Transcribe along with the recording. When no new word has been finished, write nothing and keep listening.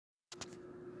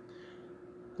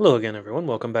Hello again, everyone.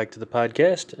 Welcome back to the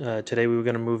podcast. Today we were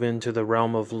going to move into the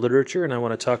realm of literature, and I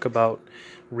want to talk about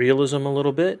realism a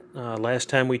little bit. Last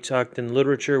time we talked in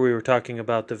literature, we were talking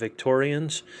about the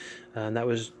Victorians, and that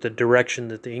was the direction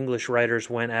that the English writers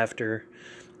went after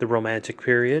the Romantic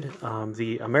period.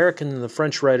 The American and the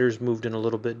French writers moved in a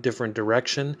little bit different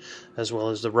direction, as well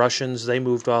as the Russians.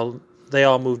 They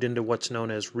all moved into what's known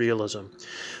as realism.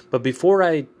 But before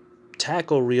I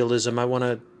tackle realism, I want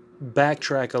to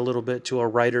backtrack a little bit to a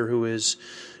writer who is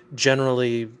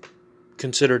generally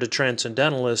considered a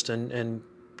transcendentalist and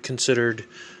considered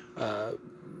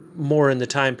more in the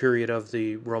time period of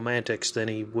the Romantics than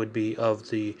he would be of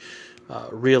the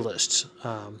realists.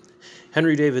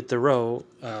 Henry David Thoreau,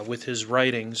 with his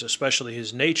writings, especially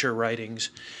his nature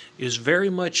writings, is very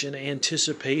much in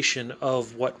anticipation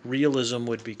of what realism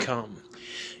would become.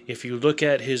 If you look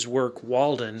at his work,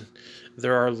 Walden,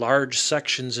 there are large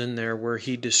sections in there where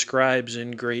he describes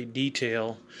in great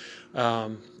detail,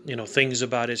 things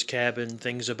about his cabin,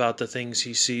 things about the things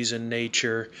he sees in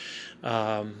nature,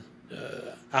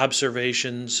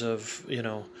 observations of,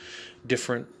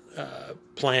 different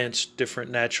plants, different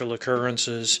natural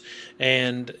occurrences,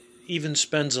 and even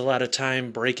spends a lot of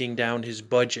time breaking down his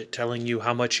budget, telling you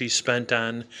how much he spent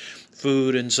on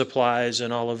food and supplies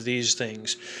and all of these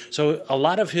things. So a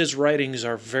lot of his writings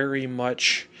are very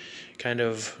much kind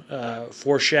of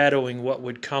foreshadowing what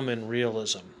would come in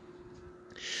realism.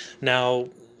 Now,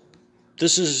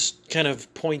 this is kind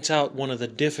of points out one of the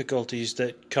difficulties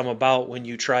that come about when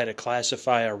you try to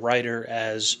classify a writer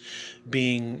as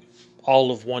being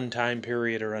all of one time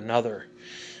period or another.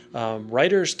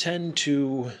 Writers tend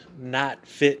to not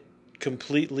fit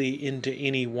completely into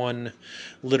any one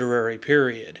literary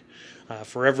period.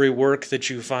 For every work that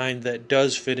you find that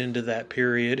does fit into that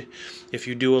period, if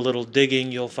you do a little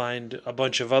digging, you'll find a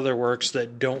bunch of other works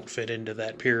that don't fit into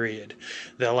that period.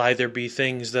 They'll either be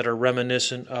things that are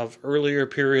reminiscent of earlier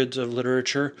periods of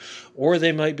literature, or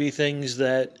they might be things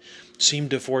that seem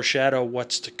to foreshadow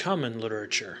what's to come in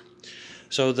literature.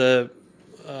 So the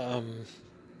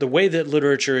way that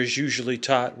literature is usually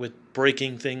taught, with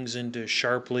breaking things into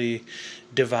sharply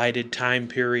divided time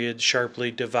periods, sharply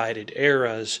divided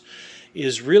eras,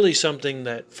 is really something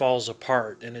that falls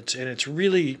apart, and it's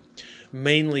really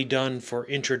mainly done for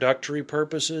introductory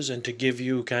purposes and to give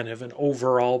you kind of an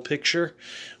overall picture,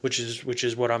 which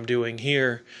is what I'm doing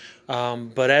here.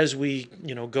 But as we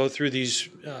go through these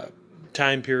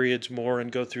time periods more and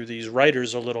go through these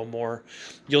writers a little more,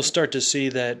 you'll start to see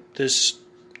that this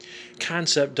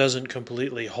concept doesn't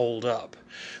completely hold up.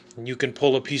 And you can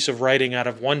pull a piece of writing out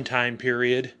of one time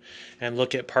period and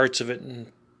look at parts of it and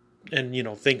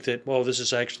think that, well, this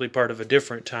is actually part of a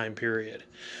different time period.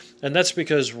 And that's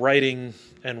because writing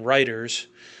and writers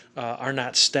are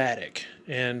not static.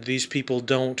 And these people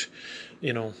don't,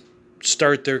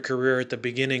 start their career at the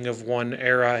beginning of one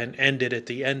era and end it at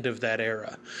the end of that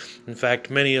era. In fact,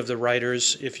 many of the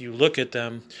writers, if you look at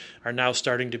them, are now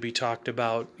starting to be talked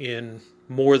about in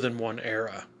more than one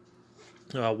era.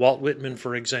 Walt Whitman,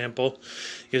 for example,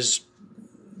 was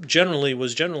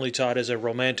generally taught as a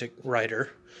Romantic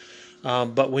writer.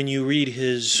 But when you read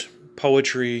his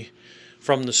poetry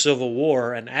from the Civil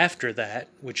War and after that,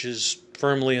 which is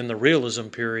firmly in the realism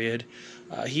period,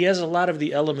 he has a lot of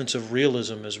the elements of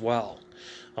realism as well.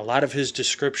 A lot of his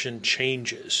description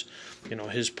changes.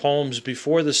 His poems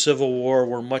before the Civil War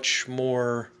were much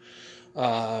more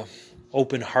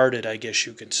open-hearted, I guess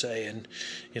you could say, and,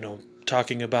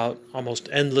 talking about almost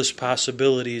endless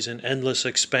possibilities and endless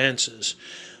expanses.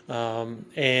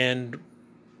 And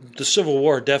the Civil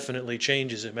War definitely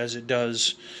changes him, as it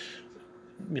does,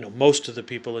 most of the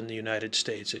people in the United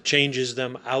States. It changes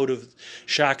them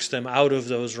shocks them out of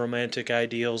those romantic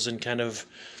ideals and kind of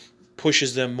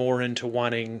pushes them more into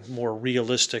wanting more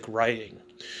realistic writing.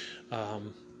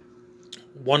 Some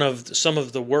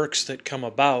of the works that come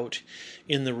about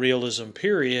in the realism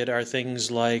period are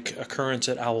things like Occurrence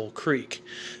at Owl Creek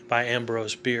by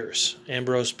Ambrose Bierce.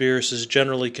 Ambrose Bierce is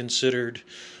generally considered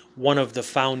one of the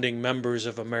founding members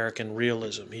of American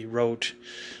realism. He wrote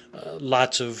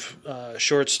lots of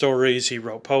short stories, he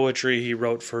wrote poetry, he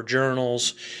wrote for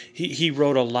journals, he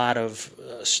wrote a lot of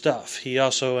stuff. He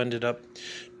also ended up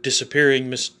disappearing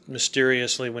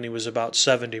mysteriously when he was about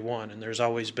 71, and there's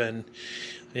always been,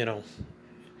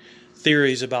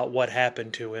 theories about what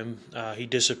happened to him. He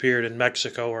disappeared in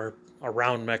Mexico or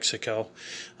around Mexico.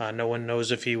 No one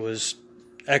knows if he was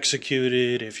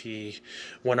executed, if he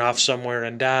went off somewhere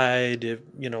and died.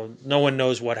 No one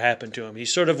knows what happened to him.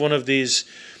 He's sort of one of these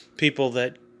people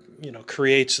that,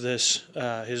 creates this,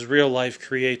 his real life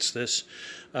creates this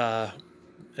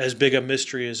as big a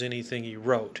mystery as anything he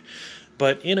wrote.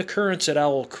 But in Occurrence at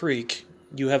Owl Creek,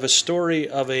 you have a story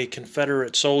of a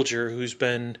Confederate soldier who's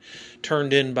been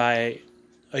turned in by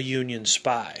a Union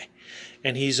spy,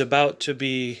 and he's about to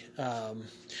be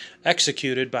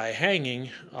executed by hanging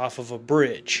off of a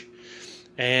bridge.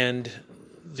 And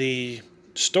the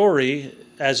story,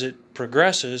 as it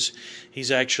progresses,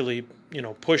 he's actually,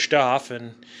 pushed off,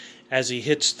 and as he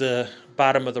hits the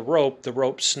bottom of the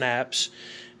rope snaps,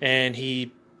 and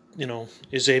he,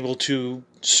 is able to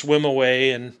swim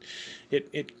away. And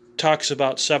it talks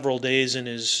about several days in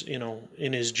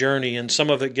his journey, and some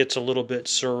of it gets a little bit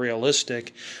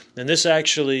surrealistic. And this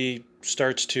actually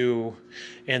starts to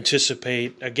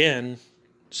anticipate, again,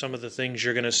 some of the things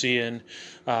you're going to see in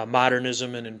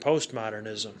modernism and in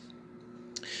postmodernism.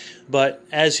 But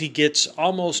as he gets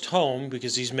almost home,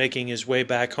 because he's making his way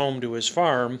back home to his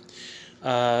farm, he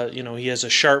has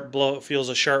feels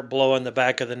a sharp blow on the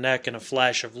back of the neck and a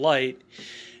flash of light,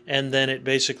 and then it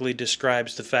basically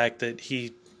describes the fact that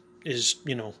he is,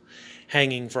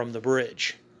 hanging from the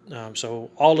bridge.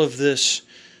 So all of this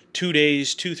 3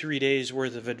 days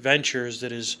worth of adventures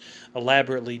that is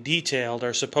elaborately detailed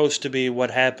are supposed to be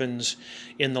what happens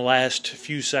in the last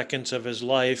few seconds of his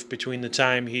life between the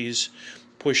time he's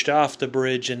pushed off the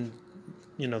bridge and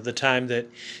the time that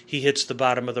he hits the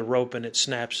bottom of the rope and it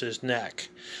snaps his neck.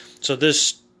 So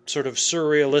this sort of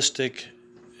surrealistic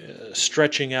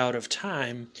stretching out of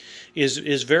time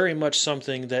is very much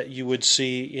something that you would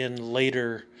see in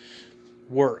later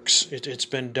works. It's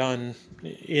been done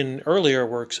in earlier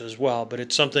works as well, but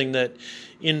it's something that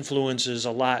influences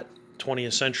a lot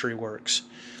 20th century works.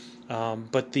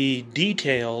 But the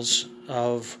details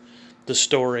of the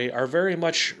story are very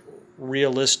much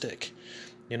realistic.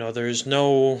 There's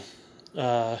no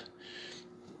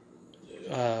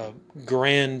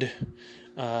grand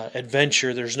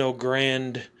adventure. There's no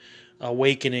grand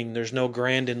awakening. There's no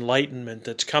grand enlightenment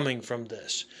that's coming from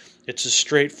this. It's a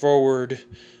straightforward,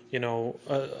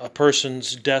 a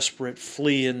person's desperate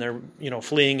fleeing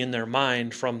in their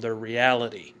mind from their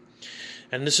reality.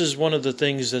 And this is one of the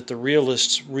things that the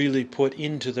realists really put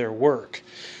into their work,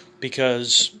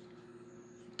 because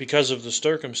of the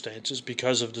circumstances,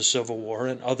 because of the Civil War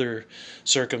and other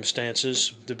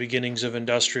circumstances, the beginnings of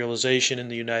industrialization in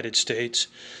the United States,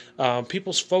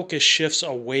 people's focus shifts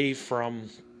away from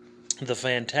the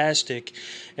fantastic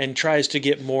and tries to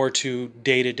get more to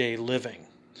day-to-day living,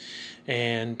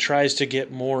 and tries to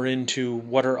get more into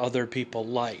what are other people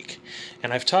like.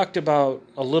 And I've talked about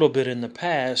a little bit in the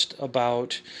past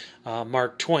about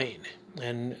Mark Twain,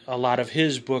 and a lot of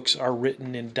his books are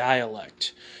written in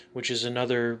dialect, which is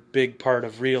another big part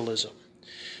of realism.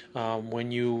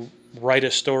 When you write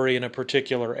a story in a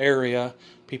particular area,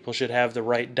 people should have the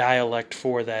right dialect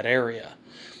for that area.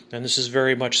 And this is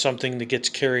very much something that gets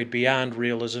carried beyond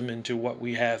realism into what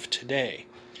we have today.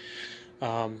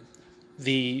 Some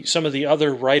of the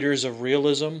other writers of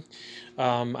realism,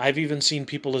 I've even seen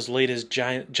people as late as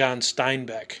John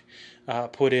Steinbeck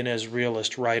put in as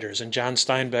realist writers. And John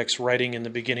Steinbeck's writing in the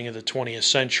beginning of the 20th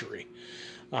century.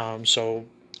 So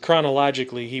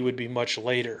chronologically, he would be much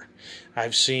later.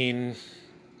 I've seen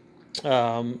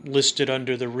listed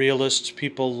under the realists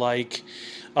people like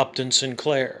Upton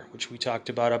Sinclair, which we talked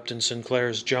about Upton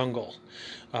Sinclair's Jungle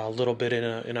a little bit in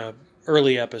a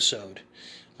early episode.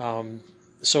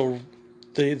 So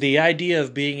the idea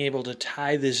of being able to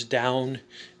tie this down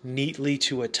neatly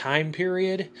to a time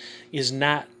period is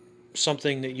not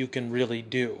something that you can really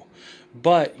do.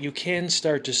 But you can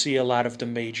start to see a lot of the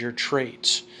major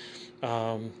traits.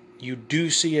 You do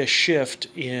see a shift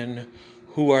in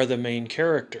who are the main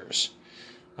characters.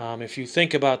 If you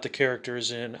think about the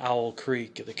characters in Owl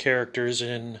Creek, the characters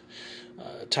in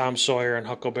Tom Sawyer and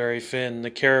Huckleberry Finn,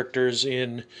 the characters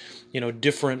in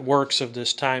different works of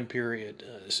this time period,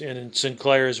 and in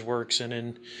Sinclair's works and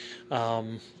in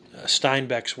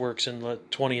Steinbeck's works in the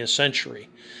 20th century,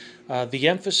 the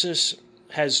emphasis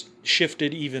has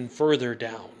shifted even further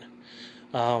down.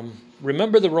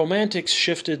 Remember, the Romantics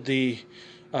shifted the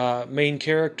main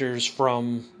characters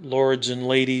from lords and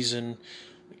ladies and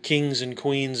kings and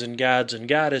queens and gods and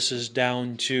goddesses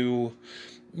down to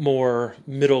more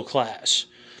middle class.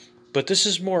 But this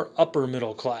is more upper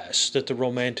middle class that the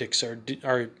Romantics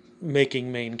are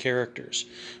making main characters.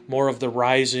 More of the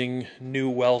rising new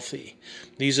wealthy.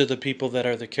 These are the people that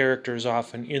are the characters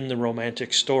often in the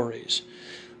Romantic stories.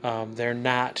 They're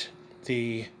not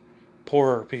the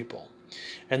poorer people.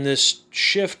 And this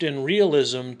shift in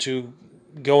realism to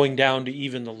going down to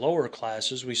even the lower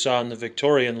classes, we saw in the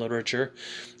Victorian literature,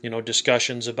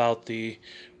 discussions about the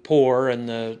poor and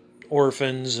the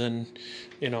orphans and,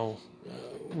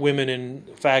 women in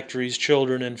factories,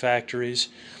 children in factories.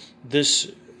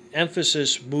 This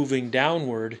emphasis moving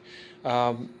downward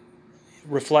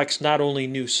reflects not only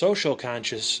new social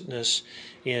consciousness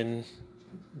in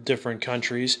different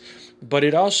countries, but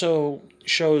it also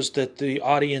shows that the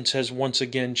audience has once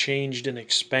again changed and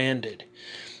expanded.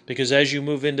 Because as you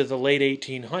move into the late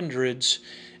 1800s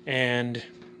and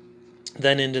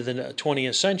then into the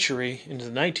 20th century, into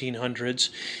the 1900s,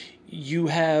 you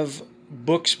have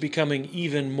books becoming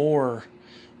even more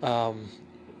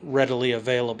readily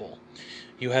available.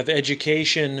 You have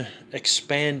education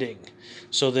expanding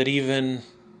so that even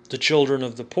the children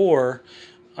of the poor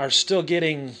are still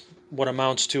getting what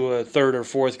amounts to a third or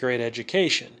fourth grade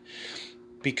education.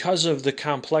 Because of the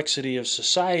complexity of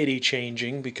society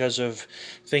changing, because of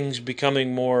things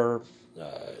becoming more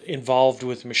involved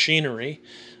with machinery,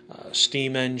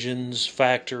 steam engines,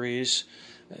 factories,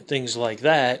 things like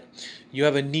that, you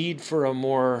have a need for a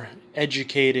more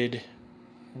educated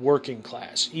working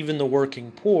class. Even the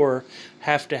working poor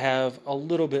have to have a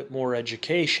little bit more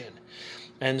education.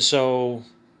 And so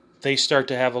they start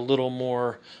to have a little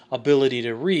more ability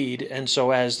to read. And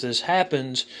so as this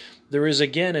happens, there is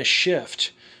again a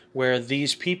shift where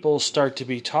these people start to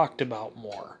be talked about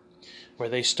more, where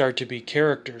they start to be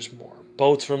characters more,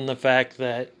 both from the fact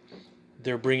that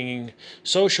they're bringing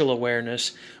social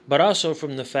awareness, but also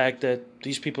from the fact that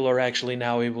these people are actually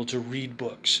now able to read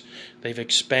books. They've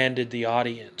expanded the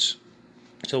audience.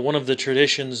 So one of the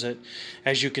traditions that,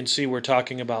 as you can see, we're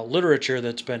talking about literature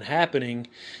that's been happening,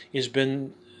 has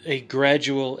been a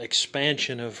gradual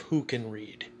expansion of who can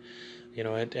read. You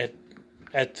know,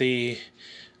 at the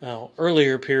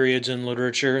earlier periods in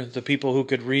literature, the people who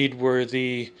could read were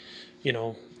the,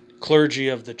 clergy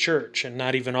of the church, and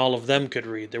not even all of them could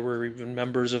read. There were even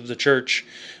members of the church,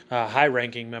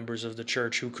 high-ranking members of the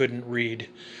church, who couldn't read.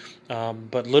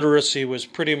 But literacy was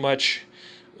pretty much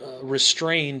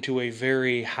restrained to a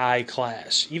very high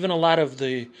class. Even a lot of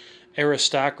the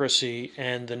aristocracy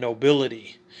and the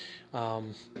nobility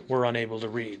were unable to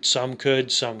read. Some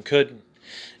could, some couldn't.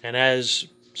 And as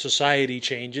society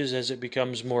changes, as it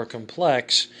becomes more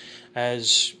complex,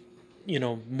 as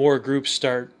more groups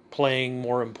start playing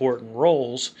more important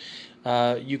roles,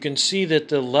 you can see that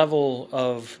the level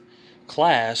of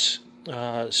class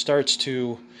starts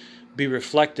to be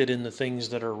reflected in the things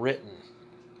that are written.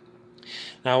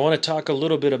 Now, I want to talk a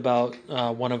little bit about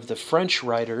one of the French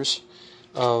writers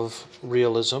of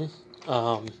realism,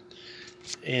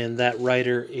 and that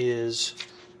writer is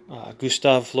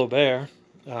Gustave Flaubert,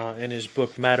 in his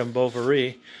book Madame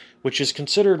Bovary, which is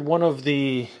considered one of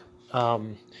the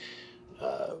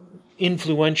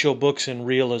influential books in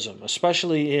realism,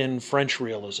 especially in French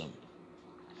realism.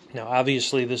 Now,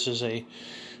 obviously, this is a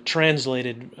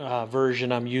translated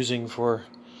version I'm using for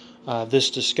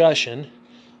this discussion.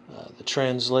 The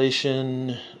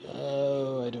translation,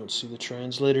 I don't see the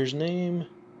translator's name.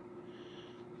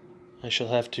 I shall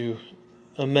have to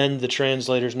amend the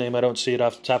translator's name. I don't see it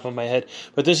off the top of my head.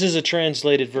 But this is a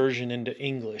translated version into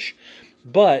English.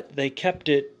 But they kept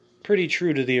it pretty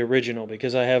true to the original,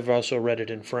 because I have also read it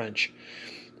in French.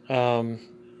 I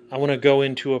want to go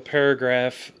into a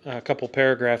couple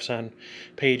paragraphs on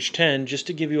page 10, just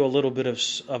to give you a little bit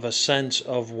of a sense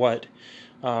of what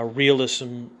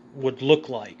realism would look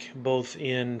like, both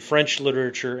in French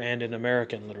literature and in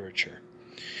American literature.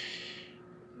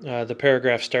 The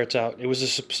paragraph starts out, "It was a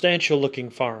substantial-looking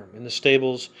farm. In the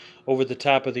stables, over the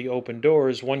top of the open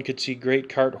doors, one could see great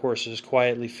cart horses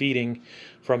quietly feeding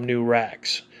from new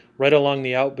racks. Right along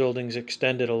the outbuildings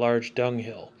extended a large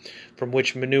dunghill, from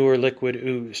which manure liquid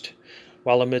oozed,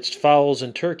 while amidst fowls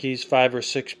and turkeys 5 or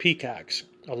 6 peacocks,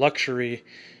 a luxury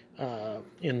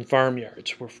in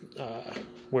farmyards,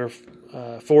 were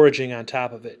foraging on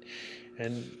top of it.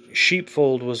 And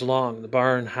sheepfold was long, the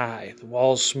barn high, the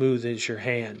walls smooth as your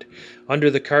hand. Under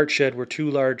the cart shed were 2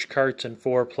 large carts and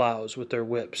 4 plows, with their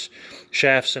whips,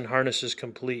 shafts and harnesses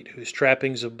complete, whose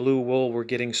trappings of blue wool were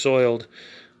getting soiled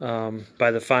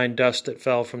by the fine dust that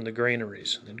fell from the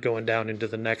granaries." And going down into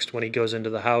the next, when he goes into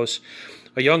the house,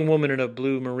 "A young woman in a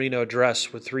blue merino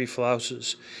dress with 3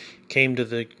 flouses came to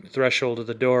the threshold of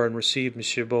the door and received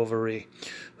Monsieur Bovary,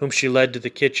 whom she led to the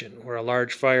kitchen, where a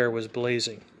large fire was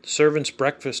blazing. The servant's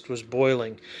breakfast was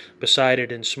boiling beside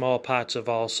it in small pots of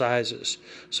all sizes.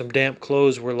 Some damp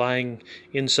clothes were lying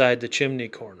inside the chimney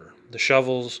corner. The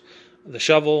shovel,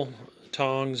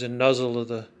 tongs, and nozzle of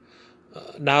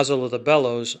the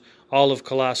bellows, all of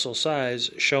colossal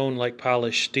size, shone like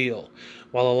polished steel,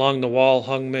 while along the wall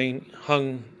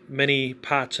hung many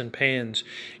pots and pans,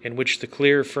 in which the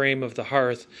clear frame of the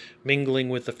hearth, mingling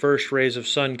with the first rays of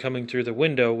sun coming through the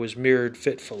window, was mirrored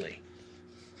fitfully."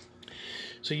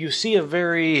 So you see a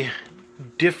very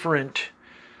different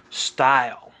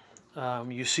style.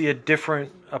 You see a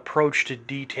different approach to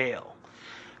detail.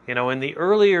 In the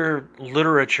earlier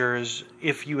literatures,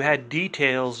 if you had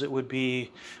details, it would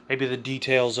be maybe the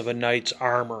details of a knight's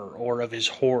armor, or of his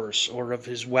horse, or of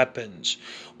his weapons,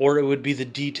 or it would be the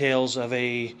details of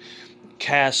a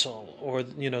castle, or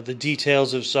the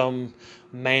details of some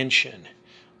mansion.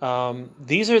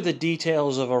 These are the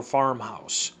details of a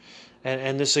farmhouse,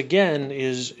 and this again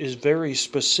is very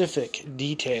specific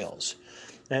details.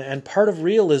 And part of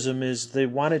realism is they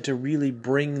wanted to really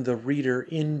bring the reader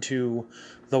into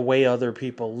the way other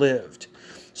people lived.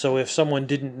 So if someone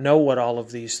didn't know what all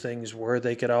of these things were,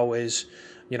 they could always,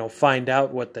 find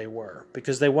out what they were,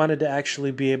 because they wanted to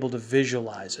actually be able to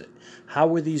visualize it. How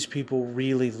were these people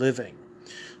really living?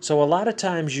 So a lot of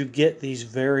times you get these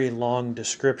very long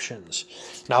descriptions.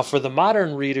 Now, for the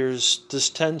modern readers, this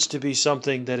tends to be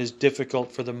something that is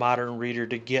difficult for the modern reader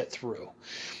to get through,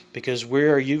 because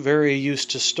we're very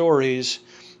used to stories,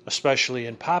 especially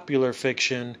in popular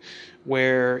fiction,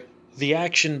 where the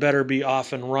action better be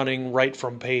off and running right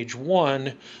from page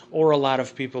one, or a lot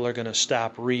of people are going to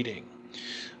stop reading.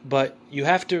 But you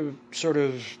have to sort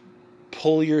of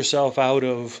pull yourself out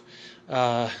of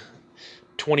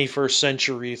 21st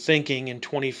century thinking and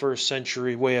 21st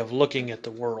century way of looking at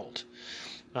the world.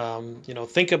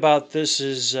 Think about this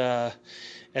as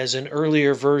an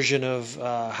earlier version of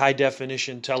high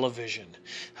definition television,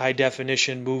 high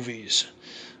definition movies,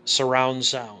 surround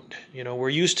sound. We're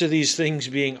used to these things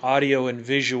being audio and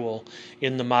visual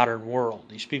in the modern world.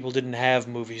 These people didn't have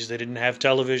movies, they didn't have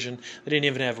television, they didn't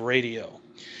even have radio.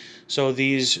 So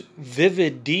these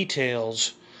vivid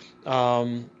details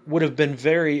would have been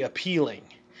very appealing.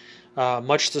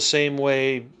 Much the same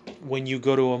way when you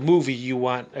go to a movie, you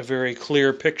want a very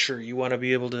clear picture. You want to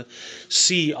be able to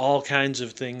see all kinds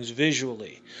of things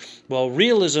visually. Well,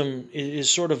 realism is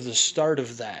sort of the start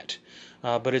of that,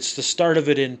 but it's the start of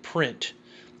it in print.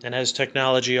 And as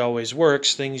technology always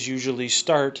works, things usually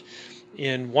start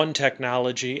in one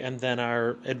technology and then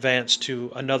are advanced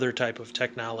to another type of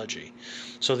technology.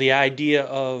 So the idea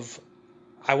of,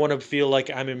 I want to feel like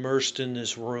I'm immersed in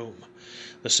this room,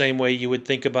 the same way you would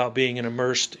think about being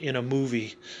immersed in a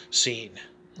movie scene.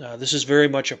 This is very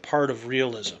much a part of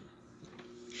realism.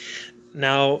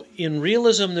 Now, in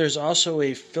realism, there's also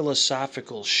a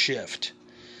philosophical shift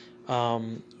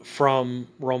from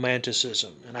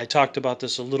Romanticism. And I talked about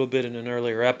this a little bit in an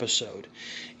earlier episode.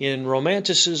 In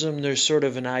Romanticism, there's sort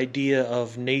of an idea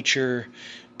of nature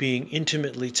being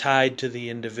intimately tied to the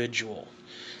individual.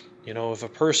 If a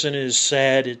person is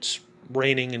sad, it's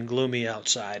raining and gloomy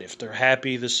outside. If they're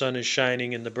happy, the sun is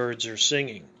shining and the birds are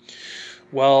singing.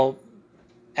 Well,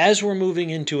 as we're moving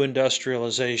into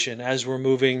industrialization, as we're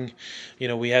moving,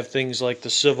 we have things like the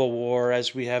Civil War,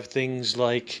 as we have things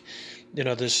like,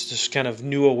 this kind of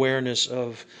new awareness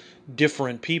of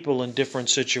different people in different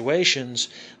situations,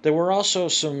 there were also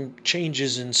some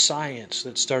changes in science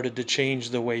that started to change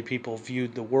the way people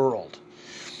viewed the world.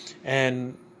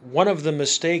 And one of the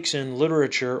mistakes in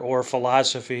literature or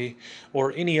philosophy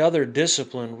or any other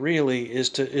discipline really is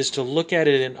to look at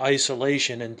it in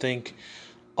isolation and think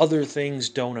other things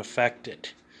don't affect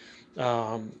it.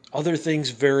 Other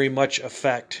things very much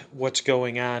affect what's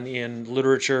going on in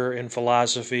literature, in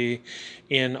philosophy,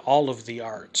 in all of the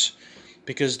arts.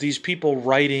 Because these people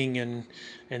writing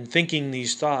and thinking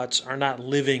these thoughts are not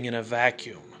living in a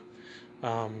vacuum.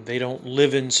 They don't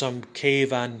live in some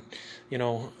cave on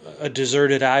a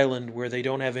deserted island where they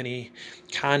don't have any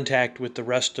contact with the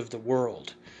rest of the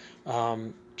world.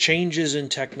 Changes in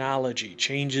technology,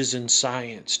 changes in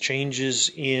science, changes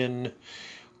in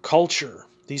culture,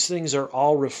 these things are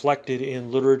all reflected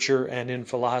in literature and in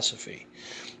philosophy.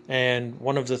 And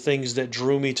one of the things that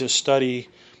drew me to study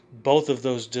both of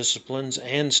those disciplines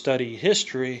and study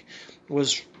history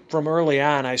was from early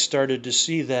on I started to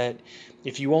see that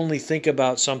if you only think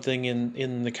about something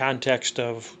in the context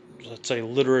of, let's say,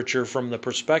 literature from the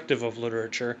perspective of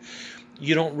literature,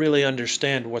 you don't really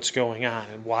understand what's going on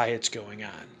and why it's going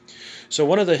on. So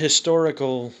one of the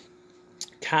historical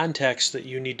contexts that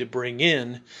you need to bring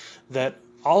in that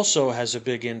also has a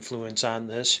big influence on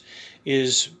this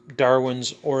is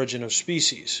Darwin's Origin of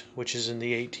Species, which is in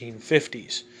the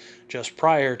 1850s, just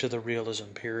prior to the realism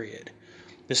period.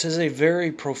 This has a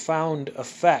very profound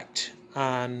effect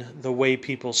on the way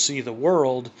people see the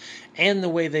world and the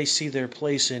way they see their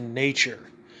place in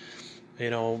nature.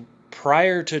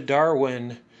 Prior to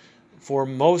Darwin, for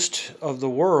most of the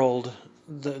world,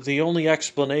 the only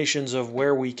explanations of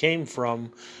where we came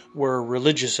from were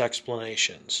religious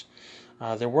explanations.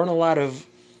 There weren't a lot of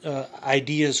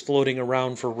ideas floating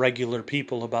around for regular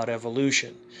people about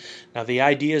evolution. Now, the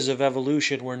ideas of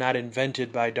evolution were not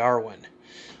invented by Darwin.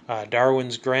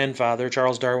 Darwin's grandfather,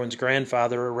 Charles Darwin's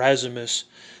grandfather, Erasmus,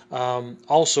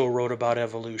 also wrote about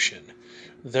evolution.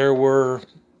 There were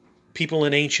people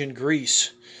in ancient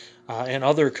Greece and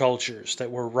other cultures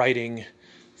that were writing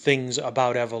things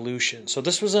about evolution. So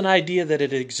this was an idea that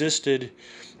had existed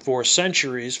for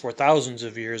centuries, for thousands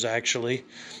of years actually,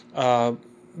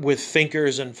 with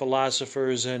thinkers and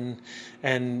philosophers and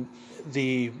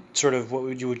the sort of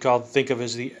what you would think of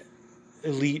as the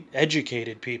elite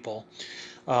educated people,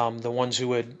 the ones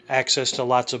who had access to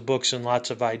lots of books and lots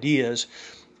of ideas.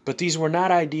 But these were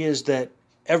not ideas that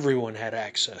everyone had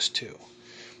access to.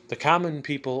 The common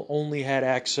people only had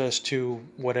access to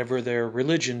whatever their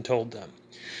religion told them.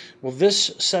 Well,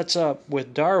 this sets up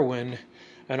with Darwin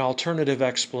an alternative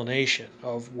explanation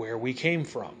of where we came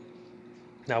from.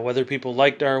 Now, whether people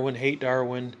like Darwin, hate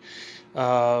Darwin,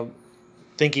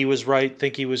 think he was right,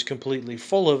 think he was completely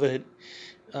full of it,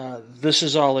 this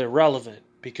is all irrelevant,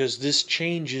 because this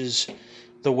changes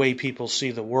the way people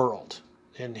see the world.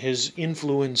 And his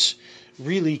influence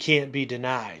really can't be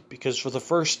denied, because for the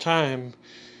first time,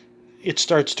 it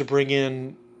starts to bring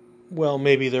in, well,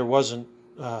 maybe it wasn't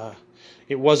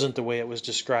the way it was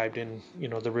described in,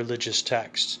 the religious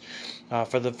texts.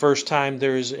 For the first time,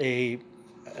 there's a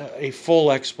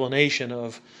full explanation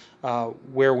of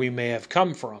where we may have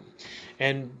come from.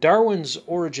 And Darwin's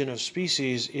Origin of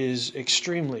Species is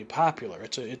extremely popular.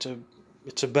 It's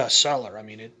a bestseller. I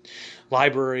mean,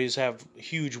 libraries have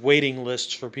huge waiting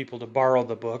lists for people to borrow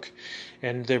the book,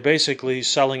 and they're basically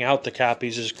selling out the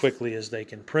copies as quickly as they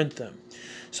can print them.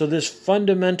 So this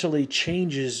fundamentally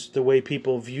changes the way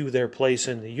people view their place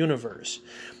in the universe.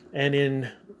 And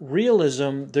in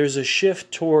realism, there's a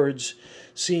shift towards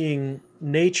seeing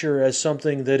nature as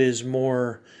something that is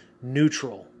more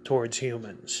neutral towards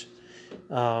humans.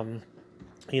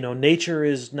 Nature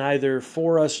is neither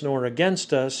for us nor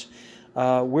against us.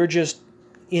 We're just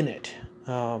in it.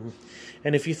 And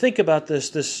if you think about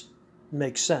this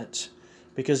makes sense.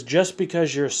 Because just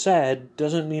because you're sad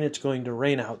doesn't mean it's going to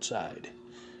rain outside.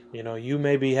 You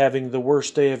may be having the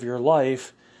worst day of your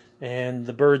life, and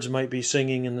the birds might be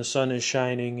singing and the sun is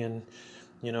shining and,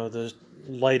 the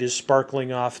light is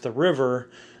sparkling off the river,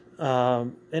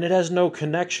 and it has no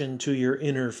connection to your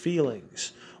inner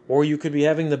feelings. Or you could be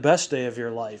having the best day of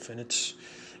your life, and it's,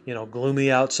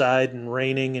 gloomy outside and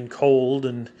raining and cold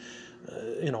and,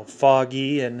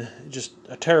 foggy and just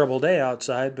a terrible day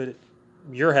outside, but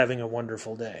you're having a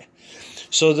wonderful day.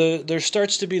 So there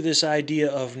starts to be this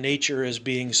idea of nature as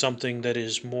being something that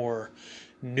is more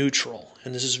neutral.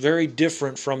 And this is very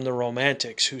different from the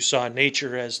Romantics, who saw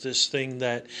nature as this thing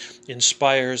that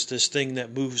inspires, this thing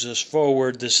that moves us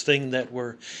forward, this thing that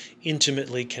we're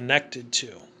intimately connected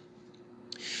to.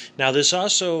 Now, this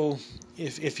also,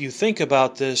 if you think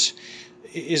about this,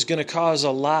 is going to cause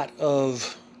a lot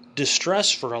of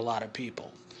distress for a lot of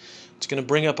people. It's going to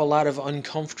bring up a lot of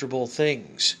uncomfortable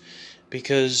things,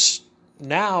 because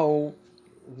now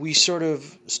we sort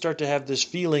of start to have this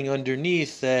feeling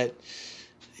underneath that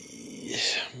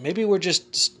maybe we're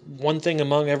just one thing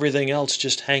among everything else,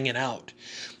 just hanging out,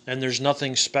 and there's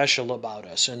nothing special about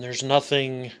us, and there's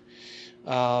nothing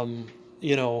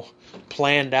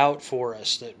planned out for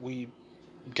us, that we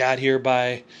got here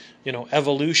by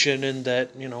evolution, and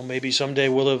that maybe someday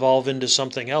we'll evolve into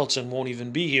something else and won't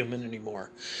even be human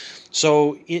anymore.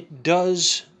 So it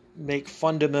does make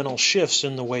fundamental shifts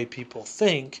in the way people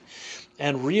think,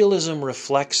 and realism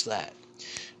reflects that,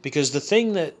 because the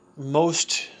thing that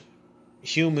most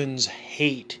humans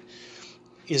hate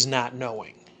is not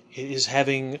knowing. It is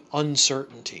having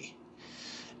uncertainty.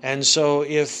 And so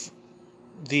if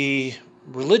the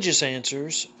religious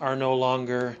answers are no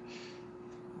longer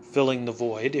filling the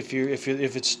void, if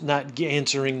it's not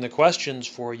answering the questions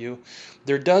for you,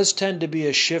 there does tend to be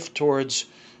a shift towards,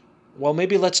 well,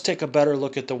 maybe let's take a better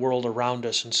look at the world around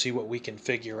us and see what we can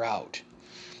figure out.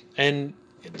 And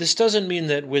this doesn't mean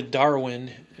that with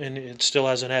Darwin, and it still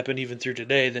hasn't happened even through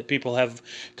today, that people have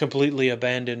completely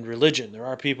abandoned religion. There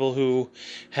are people who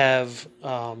have,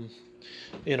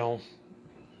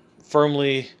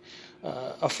 firmly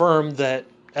affirmed that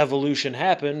evolution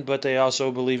happened, but they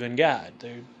also believe in God.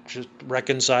 They just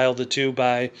reconcile the two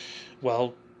by,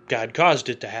 well, God caused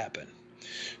it to happen.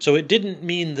 So it didn't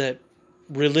mean that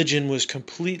religion was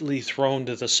completely thrown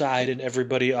to the side and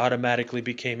everybody automatically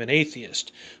became an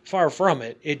atheist. Far from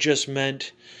it. It just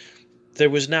meant there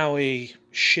was now a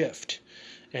shift,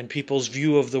 and people's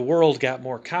view of the world got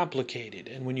more complicated.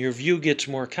 And when your view gets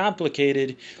more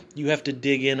complicated, you have to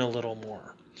dig in a little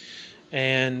more.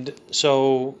 And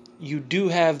so you do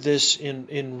have this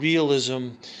in realism,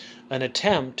 an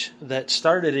attempt that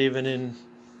started even in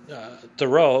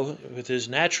Thoreau with his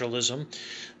naturalism,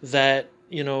 that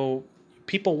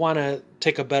people want to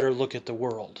take a better look at the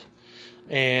world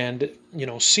and,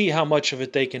 see how much of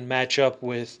it they can match up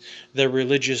with their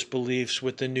religious beliefs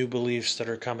with the new beliefs that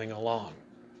are coming along.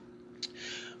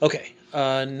 Okay,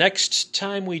 next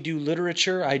time we do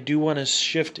literature, I do want to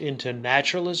shift into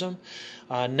naturalism.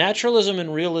 Naturalism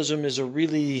and realism is a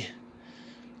really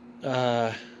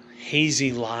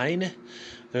hazy line.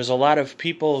 There's a lot of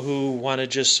people who want to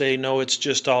just say, no, it's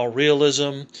just all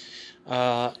realism.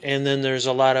 And then there's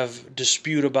a lot of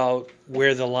dispute about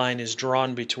where the line is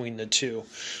drawn between the two.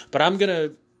 But I'm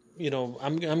going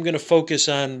to focus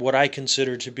on what I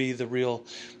consider to be the real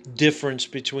difference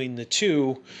between the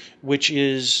two, which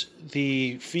is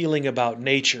the feeling about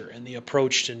nature and the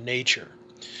approach to nature.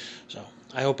 So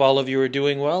I hope all of you are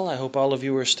doing well. I hope all of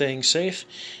you are staying safe.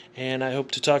 And I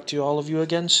hope to talk to all of you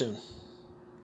again soon.